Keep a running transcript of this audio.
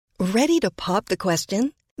Ready to pop the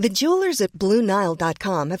question? The jewelers at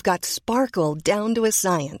BlueNile.com have got sparkle down to a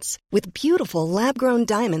science with beautiful lab-grown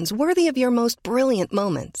diamonds worthy of your most brilliant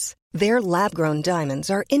moments. Their lab-grown diamonds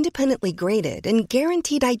are independently graded and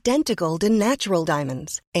guaranteed identical to natural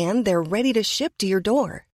diamonds, and they're ready to ship to your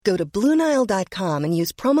door. Go to BlueNile.com and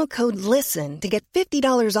use promo code LISTEN to get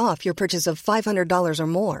 $50 off your purchase of $500 or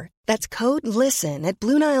more. That's code LISTEN at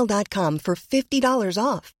BlueNile.com for $50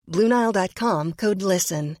 off. BlueNile.com, code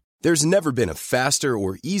LISTEN. There's never been a faster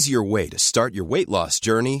or easier way to start your weight loss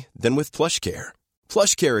journey than with PlushCare.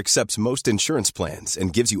 PlushCare accepts most insurance plans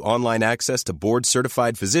and gives you online access to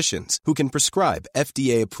board-certified physicians who can prescribe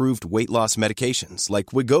FDA-approved weight loss medications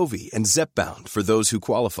like Wegovy and Zepbound for those who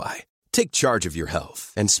qualify. Take charge of your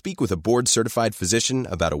health and speak with a board-certified physician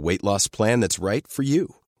about a weight loss plan that's right for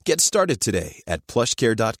you. Get started today at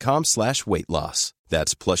plushcare.com/weight-loss.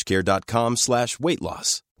 That's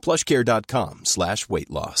plushcare.com/weight-loss.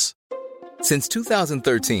 plushcare.com/weight-loss. Since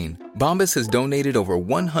 2013, Bombas has donated over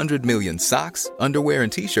 100 million socks, underwear,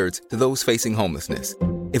 and T-shirts to those facing homelessness.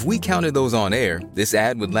 If we counted those on air, this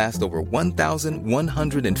ad would last over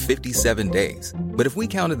 1,157 days. But if we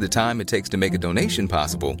counted the time it takes to make a donation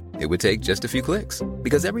possible, it would take just a few clicks.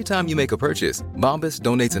 Because every time you make a purchase, Bombas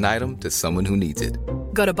donates an item to someone who needs it.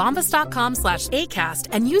 Go to bombas.com/ACAST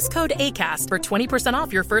and use code ACAST for 20%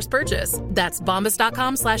 off your first purchase. That's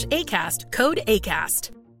bombas.com/ACAST, code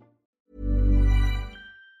ACAST.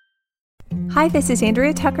 Hi, this is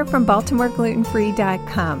Andrea Tucker from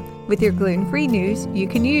BaltimoreGlutenFree.com. With your gluten-free news you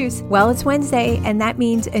can use. Well, it's Wednesday, and that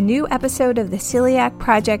means a new episode of the Celiac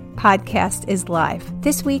Project podcast is live.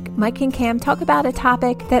 This week, Mike and Cam talk about a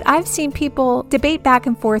topic that I've seen people debate back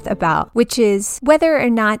and forth about, which is whether or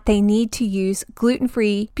not they need to use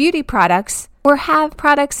gluten-free beauty products or have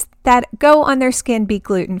products that go on their skin be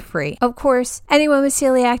gluten-free. Of course, anyone with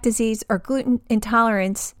celiac disease or gluten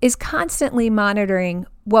intolerance is constantly monitoring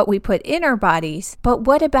what we put in our bodies, but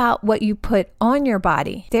what about what you put on your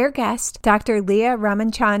body? Their guest, Dr. Leah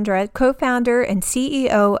Ramachandra, co-founder and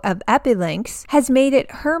CEO of Epilinx, has made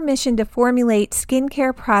it her mission to formulate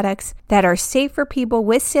skincare products that are safe for people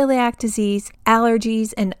with celiac disease,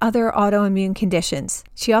 allergies, and other autoimmune conditions.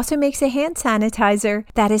 She also makes a hand sanitizer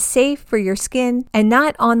that is safe for your skin and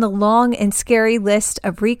not on the long and scary list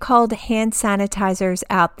of recalled hand sanitizers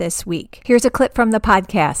out this week. Here's a clip from the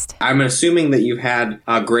podcast. I'm assuming that you've had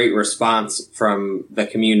a great response from the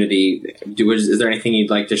community. Is there anything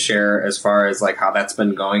you'd like to share as far as like how that's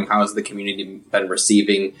been going? How has the community been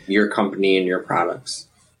receiving your company and your products?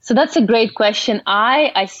 So that's a great question.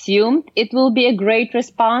 I assumed it will be a great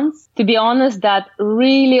response. To be honest, that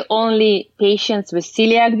really only patients with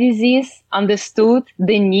celiac disease understood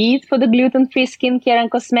the need for the gluten-free skincare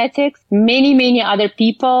and cosmetics. Many other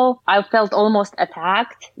people, I felt almost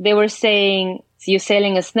attacked. They were saying, you're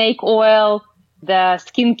selling a snake oil. The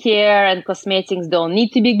skincare and cosmetics don't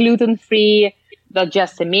need to be gluten-free. That's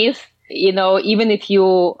just a myth. You know, even if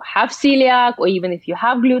you have celiac or even if you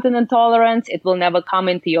have gluten intolerance, it will never come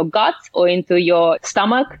into your gut or into your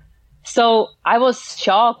stomach. So I was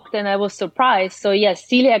shocked and I was surprised. So yes,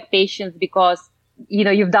 celiac patients, because, you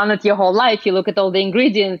know, you've done it your whole life. You look at all the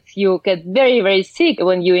ingredients, you get very sick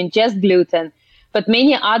when you ingest gluten. But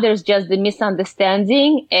many others, just the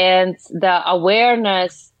misunderstanding and the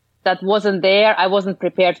awareness that wasn't there. I wasn't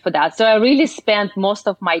prepared for that. So I really spent most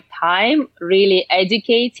of my time really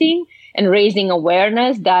educating and raising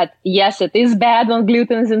awareness that, yes, it is bad when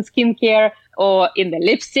gluten is in skincare or in the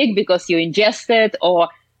lipstick because you ingest it, or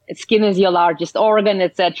skin is your largest organ,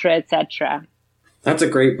 etc., etc. That's a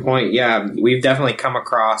great point. Yeah, we've definitely come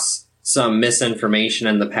across some misinformation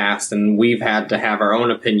in the past, and we've had to have our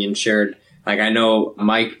own opinion shared. Like, I know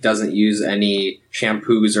Mike doesn't use any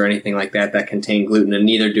shampoos or anything like that that contain gluten, and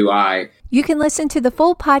neither do I. You can listen to the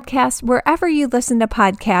full podcast wherever you listen to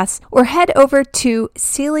podcasts, or head over to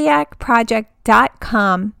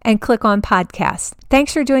celiacproject.com and click on podcasts.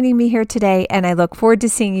 Thanks for joining me here today, and I look forward to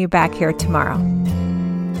seeing you back here tomorrow.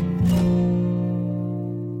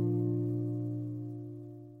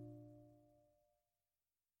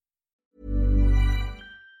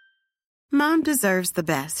 Mom deserves the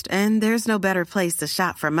best, and there's no better place to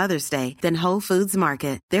shop for Mother's Day than Whole Foods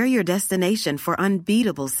Market. They're your destination for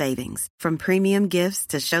unbeatable savings, from premium gifts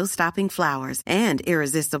to show-stopping flowers and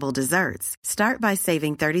irresistible desserts. Start by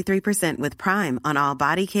saving 33% with Prime on all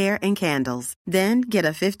body care and candles. Then get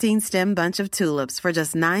a 15-stem bunch of tulips for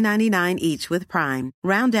just $9.99 each with Prime.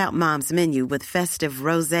 Round out Mom's menu with festive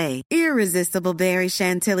rosé, irresistible berry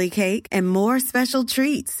chantilly cake, and more special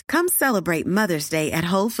treats. Come celebrate Mother's Day at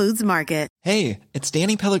Whole Foods Market. Hey, it's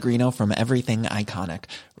Danny Pellegrino from Everything Iconic.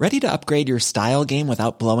 Ready to upgrade your style game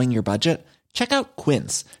without blowing your budget? Check out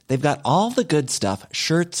Quince. They've got all the good stuff,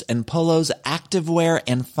 shirts and polos, activewear,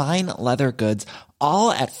 and fine leather goods,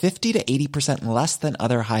 all at 50 to 80% less than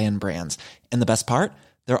other high-end brands. And the best part?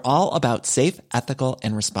 They're all about safe, ethical,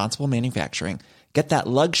 and responsible manufacturing. Get that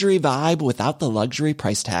luxury vibe without the luxury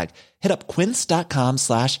price tag. Hit up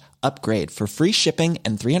quince.com/upgrade for free shipping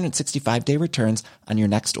and 365-day returns on your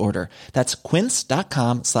next order. That's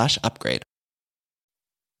quince.com/upgrade.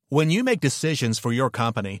 When you make decisions for your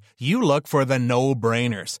company, you look for the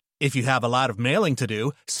no-brainers. If you have a lot of mailing to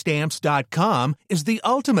do, Stamps.com is the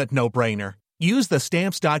ultimate no-brainer. Use the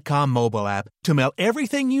Stamps.com mobile app to mail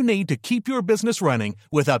everything you need to keep your business running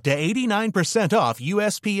with up to 89% off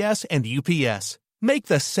USPS and UPS. Make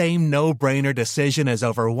the same no-brainer decision as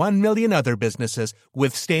over 1 million other businesses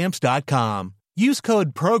with Stamps.com. Use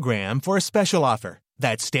code PROGRAM for a special offer.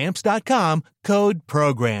 That's Stamps.com, code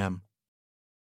PROGRAM.